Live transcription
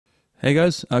Hey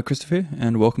guys, Christopher here,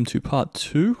 and welcome to part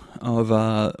 2 of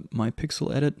my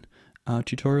Pixel Edit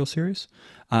tutorial series.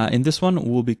 In this one,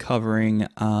 we'll be covering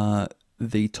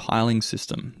the tiling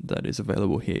system that is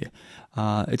available here.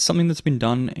 It's something that's been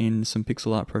done in some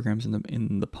pixel art programs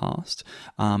in the past.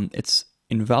 It's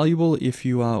invaluable if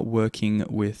you are working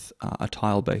with a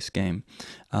tile-based game.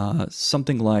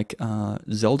 Something like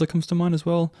Zelda comes to mind as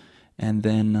well, and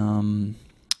then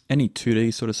any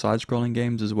 2D sort of side-scrolling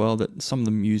games as well, that some of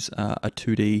them use a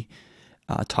 2D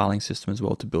tiling system as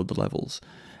well to build the levels.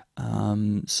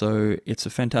 So it's a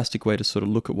fantastic way to sort of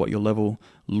look at what your level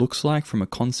looks like from a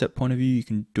concept point of view. You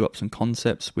can do up some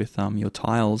concepts with your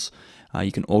tiles.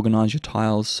 You can organize your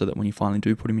tiles so that when you finally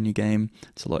do put them in your game,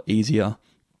 it's a lot easier.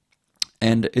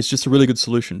 And it's just a really good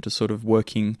solution to sort of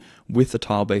working with a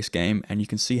tile-based game, and you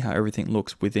can see how everything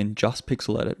looks within just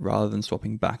Pixel Edit rather than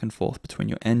swapping back and forth between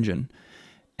your engine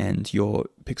and your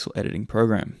pixel editing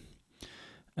program.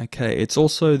 Okay, it's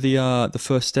also the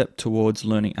first step towards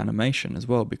learning animation as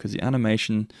well, because the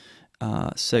animation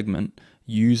segment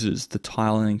uses the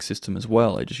tiling system as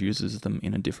well. It just uses them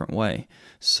in a different way.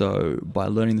 So by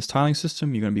learning this tiling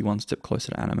system, you're going to be one step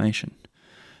closer to animation.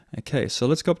 Okay, so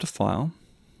let's go up to File,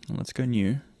 and let's go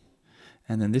New,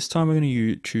 and then this time we're going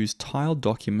to choose Tile,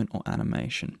 Document, or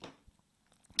Animation.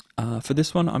 For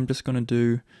this one, I'm just going to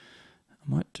do,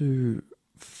 I might do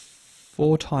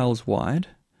 4 tiles wide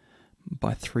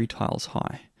by 3 tiles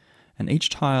high, and each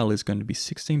tile is going to be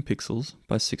 16 pixels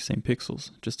by 16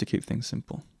 pixels, just to keep things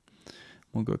simple.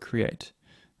 We'll go Create.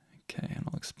 Okay, and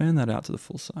I'll expand that out to the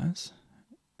full size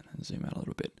and then zoom out a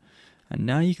little bit, and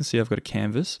now you can see I've got a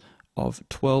canvas of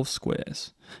 12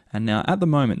 squares. And now at the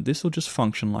moment this will just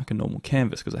function like a normal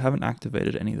canvas because I haven't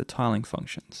activated any of the tiling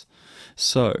functions.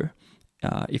 So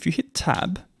if you hit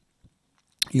Tab,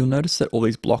 you'll notice that all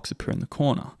these blocks appear in the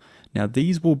corner. Now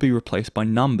these will be replaced by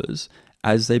numbers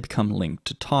as they become linked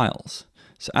to tiles.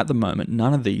 So at the moment,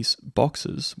 none of these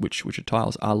boxes, which are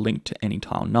tiles, are linked to any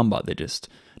tile number. They're just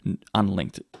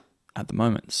unlinked at the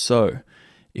moment. So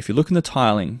if you look in the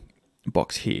tiling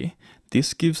box here,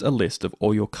 this gives a list of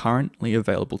all your currently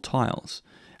available tiles.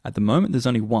 At the moment, there's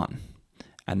only one,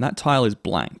 and that tile is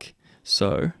blank.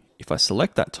 So if I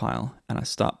select that tile and I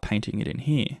start painting it in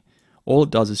here, all it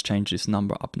does is change this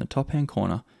number up in the top hand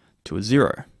corner to a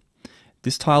 0.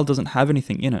 This tile doesn't have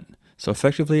anything in it, so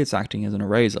effectively it's acting as an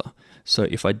eraser. So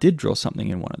if I did draw something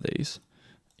in one of these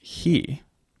here,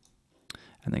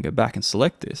 and then go back and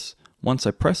select this, once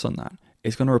I press on that,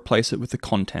 it's going to replace it with the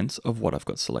contents of what I've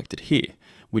got selected here,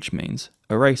 which means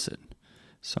erase it.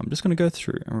 So I'm just going to go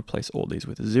through and replace all these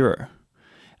with a 0.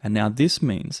 And now this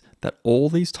means that all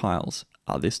these tiles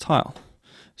are this tile.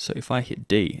 So if I hit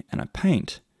D and I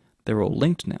paint, they're all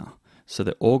linked now. So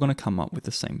they're all going to come up with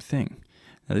the same thing.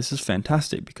 Now this is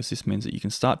fantastic because this means that you can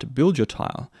start to build your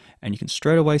tile and you can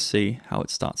straight away see how it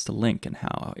starts to link and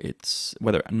how it's,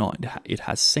 whether or not it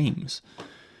has seams.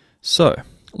 So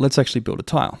let's actually build a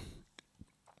tile.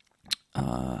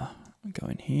 Go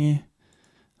in here,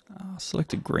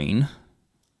 select a green,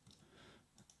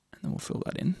 and then we'll fill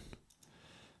that in.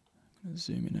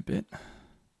 Zoom in a bit.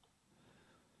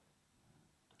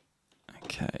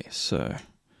 Okay, so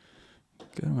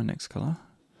go to my next color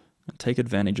and take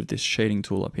advantage of this shading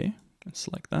tool up here and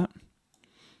select that.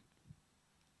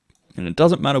 And it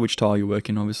doesn't matter which tile you work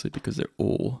in, obviously, because they're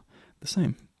all the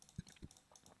same.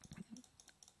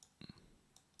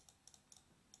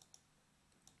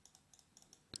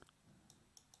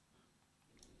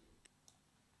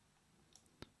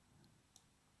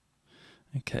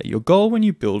 Okay, your goal when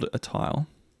you build a tile,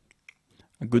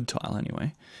 a good tile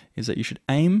anyway, is that you should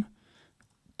aim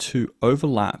to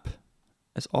overlap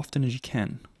as often as you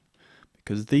can,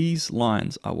 because these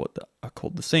lines are what are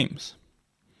called the seams.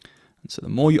 And so the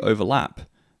more you overlap,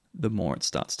 the more it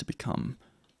starts to become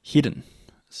hidden.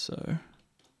 So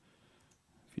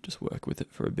if you just work with it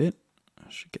for a bit, I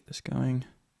should get this going.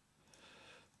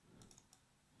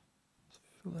 Let's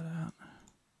fill that out.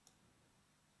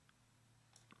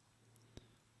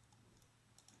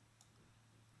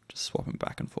 Just swapping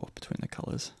back and forth between the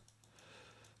colors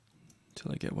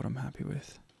until I get what I'm happy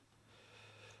with.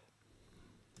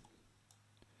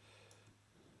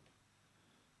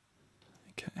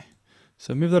 Okay,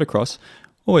 so move that across.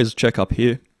 Always check up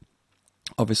here.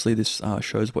 Obviously this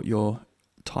shows what your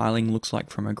tiling looks like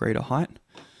from a greater height.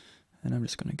 And I'm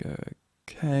just going to go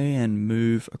okay and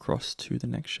move across to the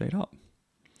next shade up.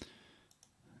 Get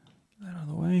that out of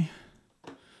the way.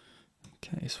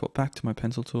 Okay, swap back to my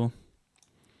pencil tool.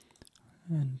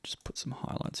 And just put some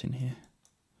highlights in here.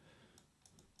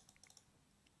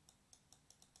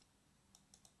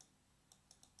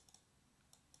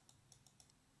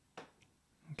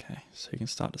 Okay, so you can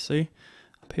start to see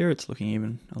up here it's looking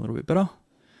even a little bit better.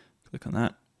 Click on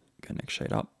that, go next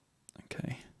shade up.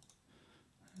 Okay,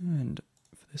 and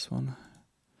for this one,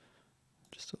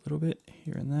 just a little bit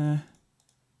here and there.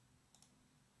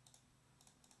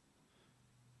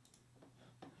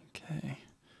 Okay,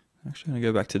 I'm actually going to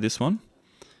go back to this one,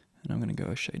 and I'm going to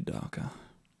go a shade darker,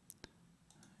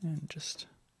 and just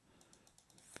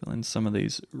fill in some of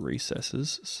these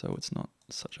recesses so it's not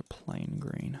such a plain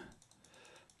green.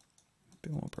 A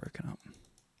bit more broken up.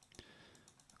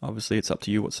 Obviously, it's up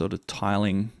to you what sort of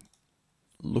tiling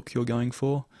look you're going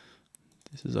for.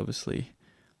 This is obviously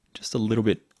just a little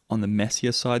bit on the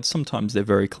messier side. Sometimes they're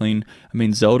very clean. I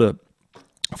mean, Zelda,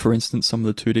 for instance, some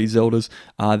of the 2D Zeldas,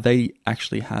 they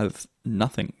actually have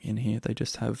nothing in here. They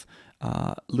just have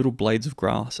little blades of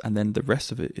grass, and then the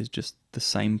rest of it is just the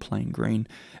same plain green.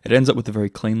 It ends up with a very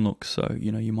clean look, so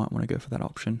you know you might want to go for that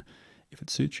option if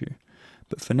it suits you.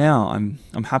 But for now,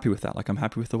 I'm happy with that. Like, I'm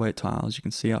happy with the way it tiles. You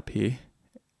can see up here,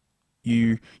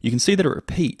 you can see that it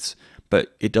repeats,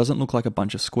 but it doesn't look like a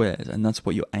bunch of squares, and that's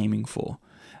what you're aiming for.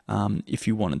 If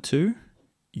you wanted to,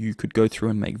 you could go through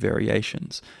and make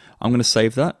variations. I'm going to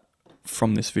save that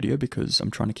from this video because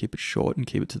I'm trying to keep it short and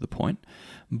keep it to the point,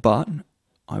 but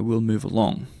I will move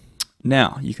along.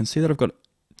 Now, you can see that I've got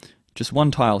just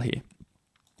one tile here.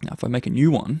 Now, if I make a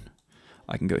new one,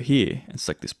 I can go here and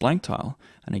select this blank tile,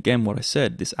 and again, what I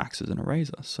said, this acts as an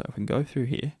eraser. So I can go through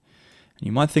here, and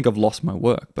you might think I've lost my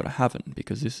work, but I haven't,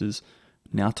 because this is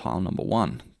now tile number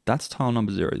 1. That's tile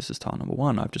number 0, this is tile number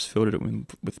 1. I've just filled it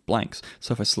with blanks.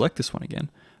 So if I select this one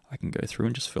again, I can go through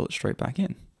and just fill it straight back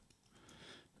in.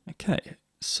 Okay,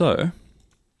 so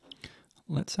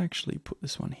let's actually put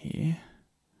this one here,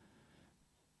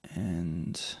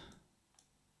 and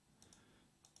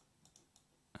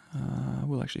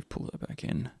we'll actually pull that back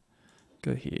in,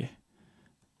 go here,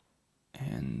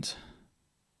 and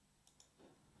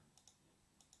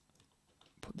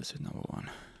put this in number 1.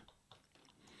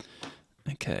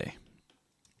 Okay,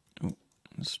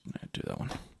 let's do that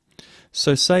one.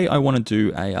 So say I want to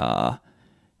do a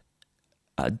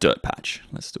dirt patch.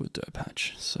 Let's do a dirt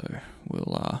patch. So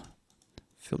we'll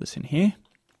fill this in here.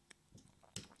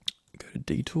 Go to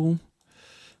D tool,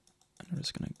 and I'm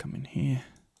just going to come in here.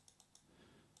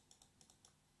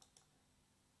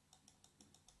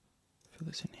 Fill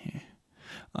this in here.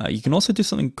 You can also do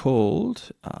something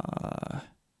called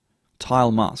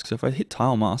tile mask. So if I hit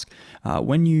tile mask,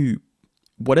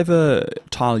 whatever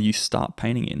tile you start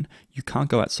painting in, you can't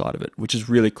go outside of it, which is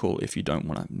really cool if you don't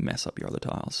want to mess up your other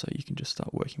tiles. So you can just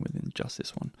start working within just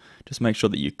this one. Just make sure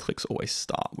that your clicks always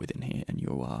start within here, and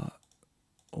you are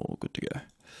all good to go.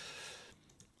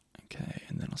 Okay,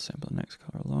 and then I'll sample the next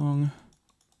color along.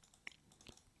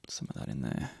 Put some of that in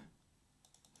there.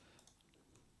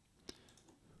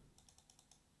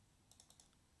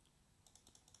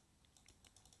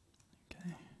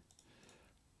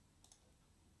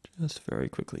 Just very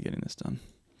quickly getting this done.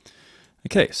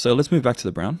 Okay, so let's move back to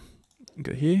the brown.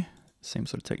 Go here, same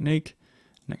sort of technique,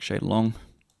 next shade along.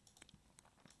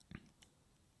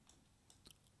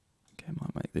 Okay,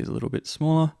 might make these a little bit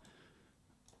smaller.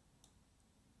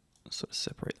 Sort of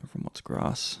separate them from what's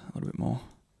grass a little bit more,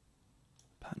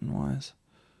 pattern-wise.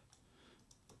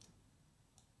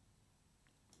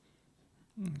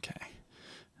 Okay,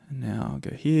 and now I'll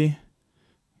go here,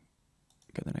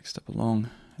 go the next step along.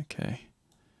 Okay.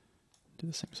 Do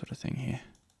the same sort of thing here.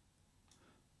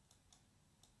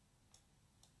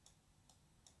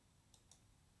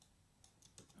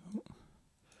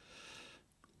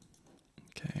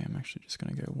 Okay, I'm actually just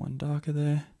going to go one darker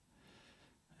there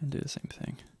and do the same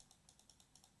thing.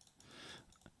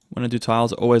 When I do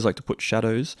tiles, I always like to put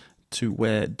shadows to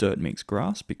where dirt meets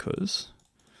grass, because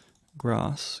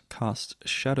grass casts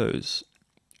shadows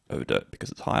over dirt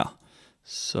because it's higher.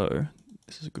 So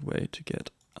this is a good way to get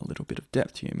a little bit of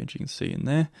depth to your image. You can see in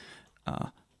there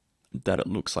that it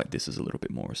looks like this is a little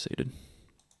bit more receded.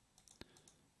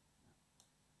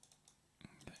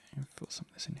 Okay, fill some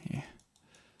of this in here.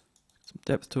 Some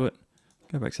depth to it.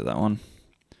 Go back to that one.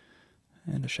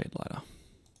 And a shade lighter.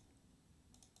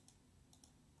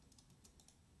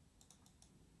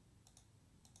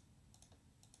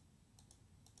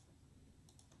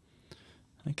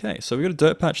 Okay, so we've got a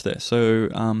dirt patch there. So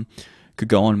could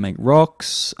go on and make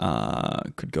rocks,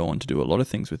 could go on to do a lot of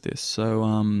things with this.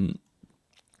 So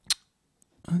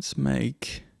let's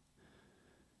make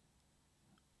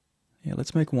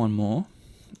one more.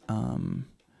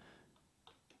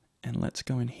 And let's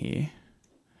go in here,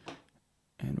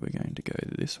 and we're going to go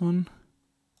to this one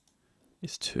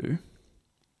is 2. And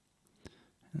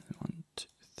then 1, 2,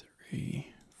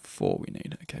 3, 4 we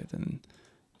need. Okay, then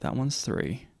that one's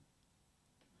 3.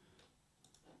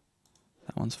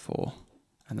 one's 4,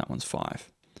 and that one's 5.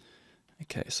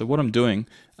 Okay, so what I'm doing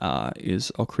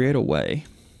is I'll create a way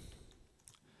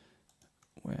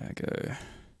where I go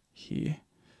here.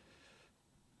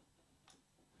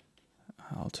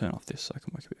 I'll turn off this so I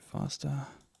can work a bit faster.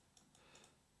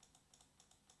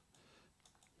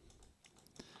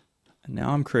 And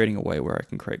now I'm creating a way where I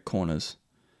can create corners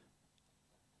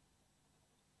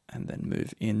and then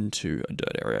move into a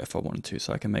dirt area if I wanted to,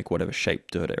 so I can make whatever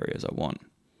shape dirt areas I want.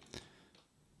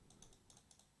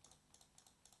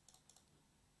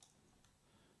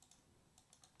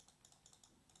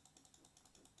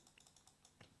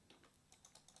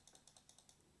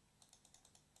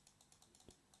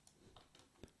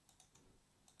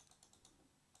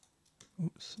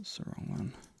 Oops, that's the wrong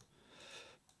one.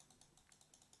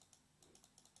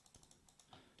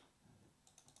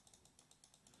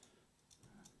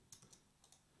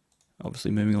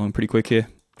 Obviously moving along pretty quick here,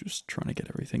 just trying to get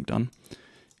everything done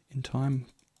in time.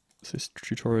 So this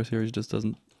tutorial series just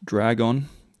doesn't drag on.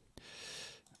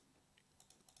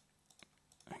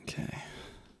 Okay.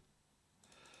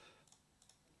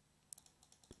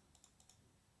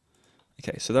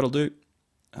 Okay, so that'll do.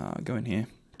 Go in here.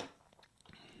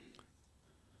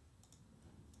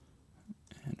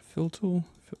 And fill tool,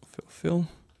 fill.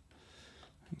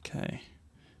 Okay,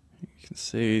 you can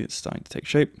see it's starting to take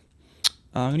shape.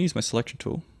 I'm going to use my selection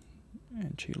tool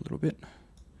and cheat a little bit.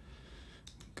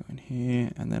 Go in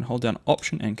here and then hold down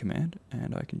Option and Command,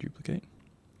 and I can duplicate.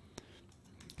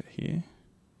 Go here,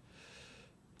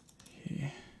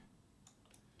 here,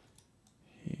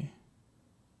 here,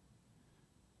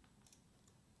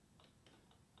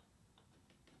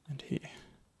 and here.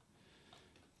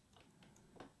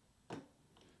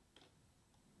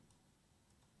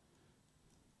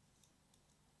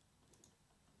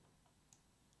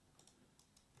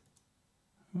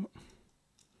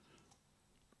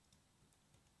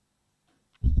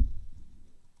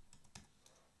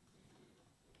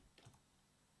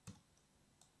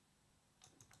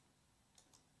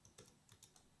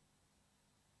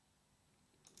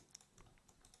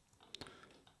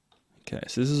 Okay,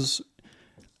 so this is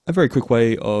a very quick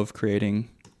way of creating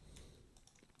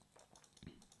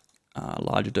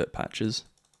larger dirt patches.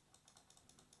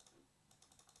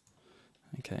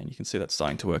 Okay, and you can see that's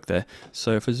starting to work there.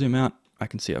 So if I zoom out, I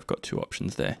can see I've got 2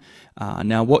 options there.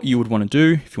 Now what you would want to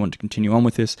do, if you want to continue on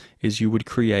with this, is you would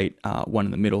create one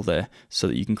in the middle there so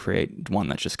that you can create one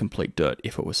that's just complete dirt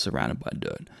if it was surrounded by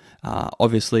dirt.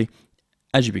 Obviously,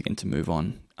 as you begin to move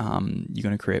on, you're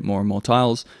going to create more and more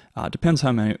tiles. Depends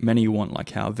how many you want,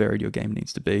 like how varied your game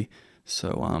needs to be.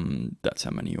 So that's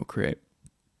how many you'll create.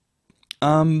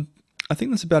 I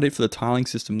think that's about it for the tiling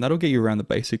system. That'll get you around the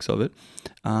basics of it.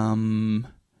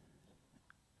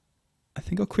 I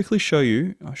think I'll quickly show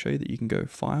you. I'll show you that you can go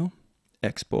File,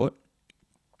 Export,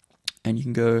 and you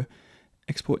can go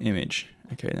Export Image.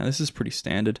 Okay, now this is pretty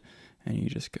standard, and you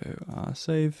just go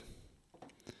Save.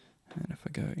 And if I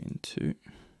go into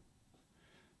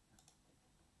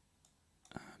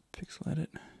Pyxel Edit,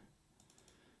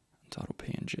 title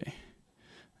PNG.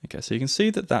 Okay, so you can see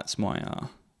that that's my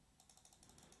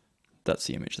that's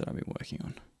the image that I've been working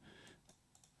on.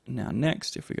 Now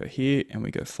next, if we go here and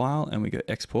we go File and we go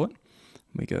Export,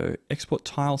 we go Export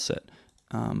Tile Set.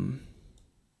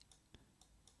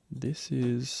 This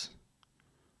is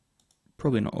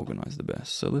probably not organized the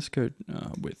best, so let's go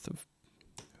width of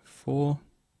 4.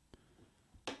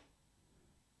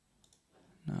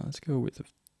 Now let's go width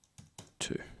of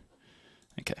 2.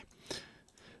 Okay.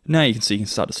 Now you can see you can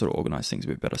start to sort of organize things a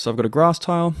bit better. So I've got a grass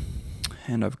tile,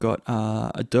 and I've got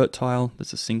a dirt tile.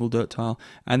 That's a single dirt tile,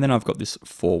 and then I've got this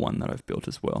 4 one that I've built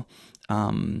as well.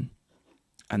 And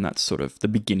that's sort of the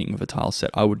beginning of a tile set.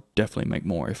 I would definitely make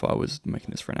more if I was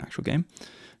making this for an actual game.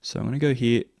 So I'm going to go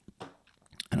here,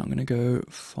 and I'm going to go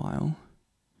File,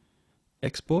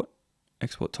 Export,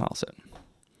 Export Tile Set,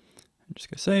 and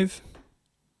just go Save.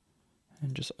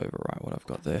 And just overwrite what I've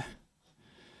got there.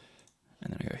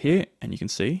 And then I go here, and you can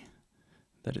see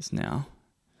that it's now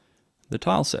the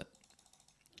tile set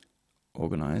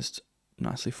organized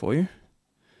nicely for you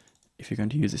if you're going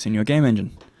to use this in your game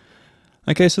engine.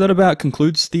 Okay, so that about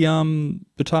concludes the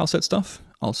tile set stuff.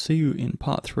 I'll see you in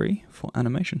part 3 for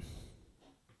animation.